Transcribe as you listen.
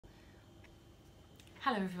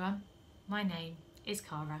Hello everyone, my name is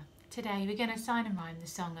Cara. Today we're going to sign and rhyme the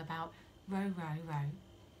song about row, row, row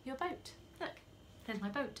your boat. Look, there's my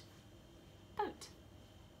boat. Boat.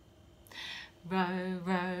 Row,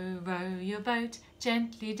 row, row your boat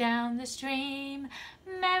gently down the stream.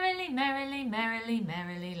 Merrily, merrily, merrily,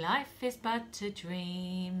 merrily, life is but a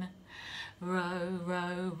dream. Row,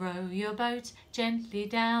 row, row your boat gently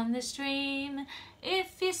down the stream.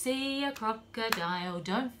 If you see a crocodile,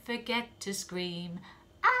 don't forget to scream.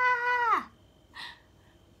 Ah!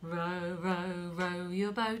 Row, row, row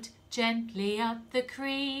your boat gently up the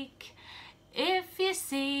creek. If you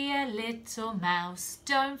see a little mouse,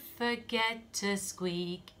 don't forget to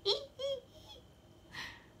squeak.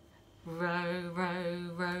 Row,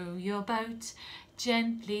 row, row your boat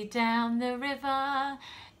gently down the river.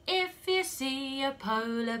 If you see a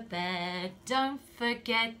polar bear, don't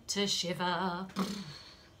forget to shiver.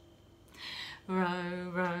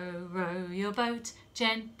 Row, row, row your boat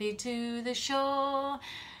gently to the shore.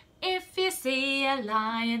 If you see a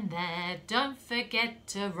lion there, don't forget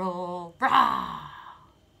to roar. Rah!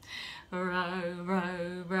 Row,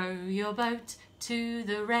 row, row your boat to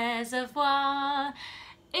the reservoir.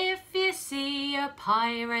 If you see a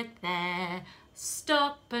pirate there,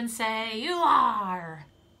 stop and say you are.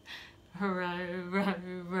 Row, row,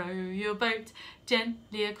 row your boat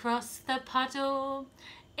gently across the puddle.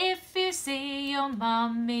 If you see your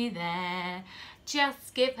mummy there,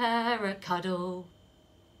 just give her a cuddle.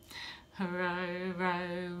 Row,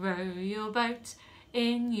 row, row your boat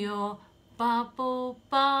in your bubble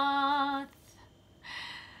bath.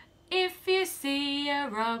 If you see a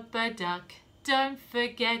rubber duck, don't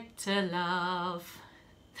forget to laugh.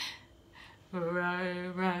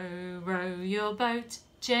 Row, row, row your boat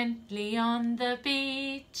gently on the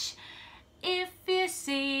beach. If you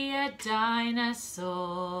see a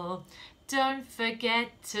dinosaur, don't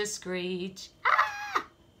forget to screech. Ah!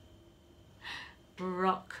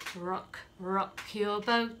 Rock, rock, rock your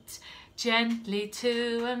boat gently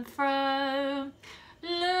to and fro.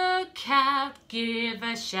 Look out, give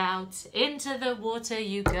a shout, into the water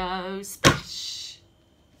you go. Splash!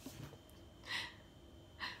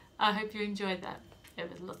 I hope you enjoyed that.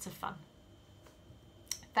 It was lots of fun.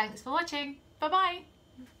 Thanks for watching. Bye-bye.